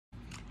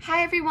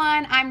Hi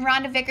everyone, I'm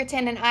Rhonda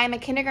Vickerton and I'm a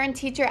kindergarten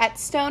teacher at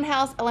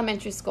Stonehouse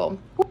Elementary School.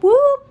 Whoop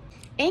whoop.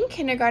 In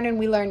kindergarten,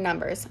 we learn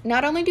numbers.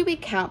 Not only do we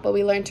count, but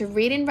we learn to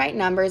read and write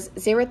numbers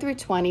 0 through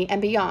 20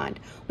 and beyond.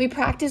 We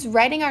practice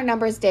writing our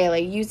numbers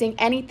daily using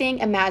anything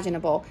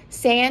imaginable,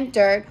 sand,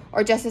 dirt,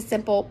 or just a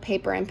simple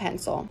paper and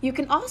pencil. You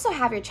can also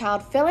have your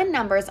child fill in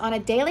numbers on a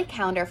daily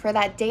calendar for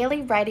that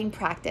daily writing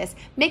practice,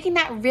 making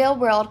that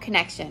real-world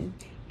connection.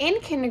 In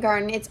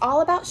kindergarten, it's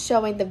all about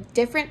showing the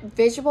different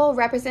visual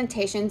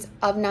representations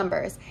of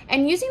numbers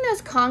and using those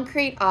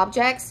concrete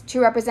objects to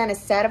represent a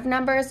set of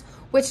numbers,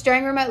 which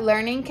during remote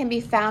learning can be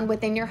found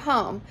within your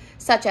home,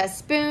 such as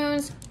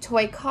spoons,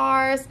 toy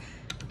cars,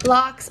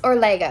 blocks, or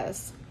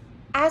Legos.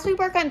 As we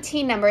work on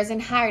teen numbers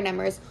and higher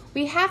numbers,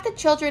 we have the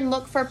children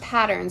look for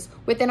patterns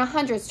within a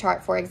hundreds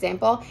chart, for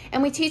example,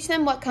 and we teach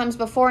them what comes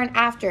before and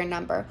after a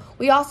number.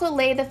 We also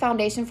lay the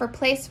foundation for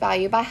place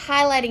value by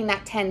highlighting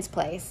that tens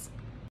place.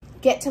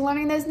 Get to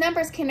learning those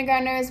numbers,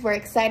 kindergartners. We're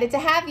excited to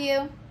have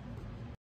you.